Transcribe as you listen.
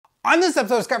On this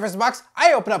episode of ScottVsBox,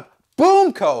 I open up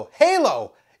BOOMCO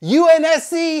Halo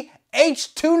UNSC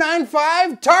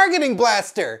H-295 targeting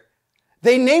blaster.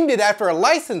 They named it after a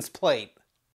license plate.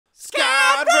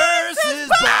 Scott vs.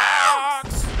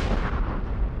 Box!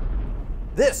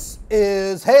 This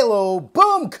is Halo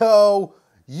BOOMCO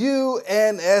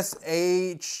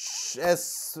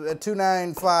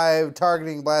UNSC-H-295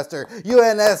 targeting blaster.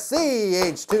 UNSC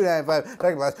H-295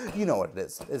 targeting blaster. You know what it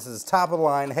is. This is top of the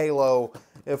line Halo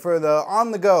for the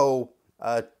on-the-go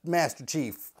Master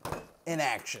Chief in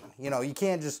action. You know, you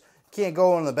can't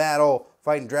go in the battle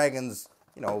fighting dragons.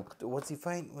 You know, what's he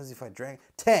fighting? What does he fight? Dragon?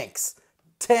 Tanks.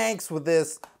 Tanks with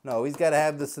this. No, he's got to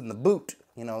have this in the boot.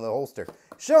 You know, the holster.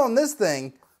 Showing this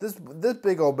thing, this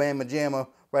big old bama jamma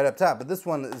right up top. But this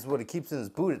one is what he keeps in his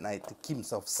boot at night to keep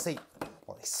himself safe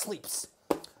while he sleeps.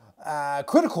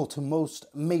 Critical to most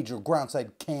major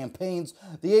ground-side campaigns,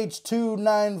 the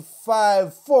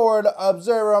H-295 Forward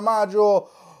Observer Module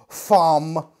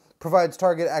FOM provides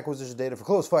target acquisition data for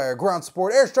close fire, ground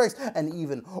support, airstrikes, and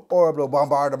even orbital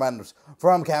bombardments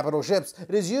from capital ships.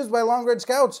 It is used by long-range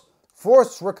scouts,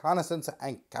 force reconnaissance,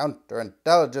 and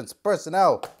counterintelligence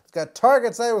personnel. It's got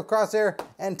target sight with crosshair,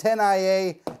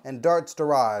 antennae, and darts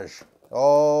barrage.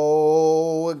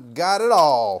 Oh, it got it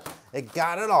all. It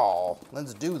got it all.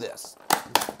 Let's do this.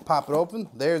 Pop it open.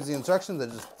 There's the instructions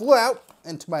that just flew out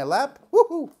into my lap.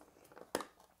 Woohoo!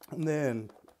 And then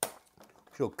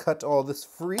she'll cut all this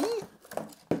free.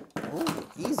 Ooh,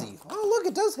 easy. Oh, look,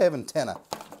 it does have antenna.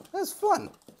 That's fun.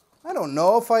 I don't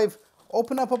know if I've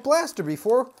opened up a blaster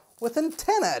before with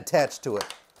antenna attached to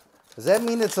it. Does that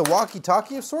mean it's a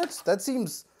walkie-talkie of sorts? That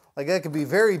seems like that could be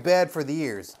very bad for the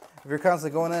ears. If you're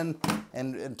constantly going in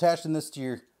and attaching this to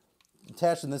your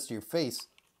face,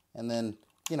 and then,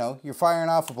 you know, you're firing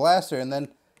off a blaster, and then,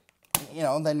 you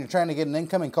know, then you're trying to get an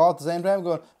incoming call at the same time,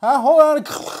 going, hold on,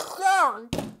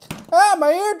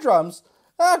 my eardrums.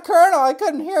 Colonel, I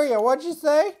couldn't hear you. What'd you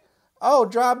say? Oh,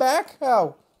 draw back?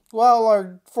 Oh, well,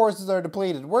 our forces are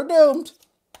depleted. We're doomed.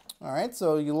 All right,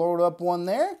 so you load up one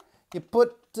there. You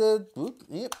put,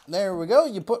 yep, there we go.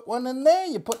 You put one in there.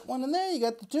 You put one in there. You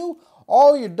got the two.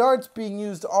 All your darts being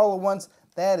used all at once.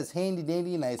 That is handy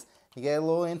dandy and nice. You got a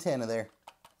little antenna there.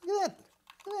 Look at that.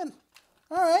 Look at that.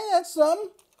 All right, that's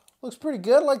something. Looks pretty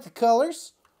good. I like the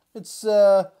colors. It's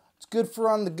good for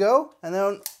on the go. And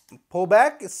then pull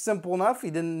back. It's simple enough.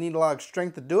 You didn't need a lot of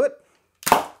strength to do it.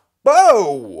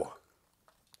 Bow!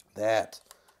 That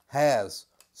has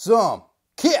some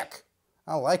kick.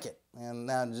 I like it. And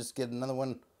now just get another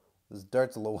one. This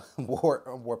dart's a little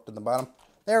warped in the bottom.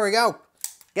 There we go.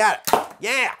 Got it.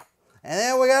 Yeah. And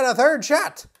then we got a third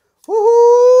shot.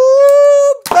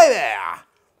 Woohoo, baby.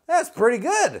 That's pretty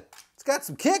good. It's got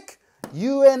some kick.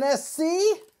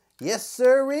 UNSC. Yes,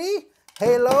 sirree.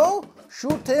 Halo.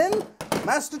 Shooting.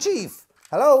 Master Chief.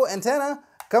 Hello, antenna.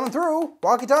 Coming through.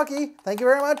 Walkie-talkie. Thank you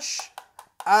very much.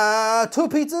 2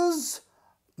 pizzas.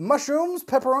 Mushrooms.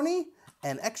 Pepperoni.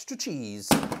 And extra cheese.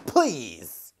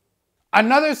 Please.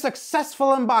 Another successful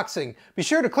unboxing. Be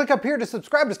sure to click up here to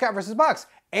subscribe to ScottVsBox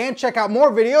and check out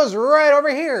more videos right over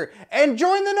here. And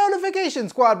join the notification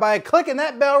squad by clicking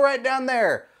that bell right down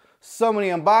there. So many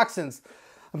unboxings.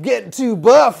 I'm getting too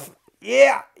buff.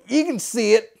 Yeah, you can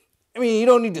see it. I mean, you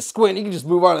don't need to squint. You can just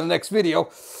move on to the next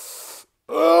video.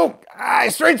 Oh, I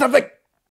strained something.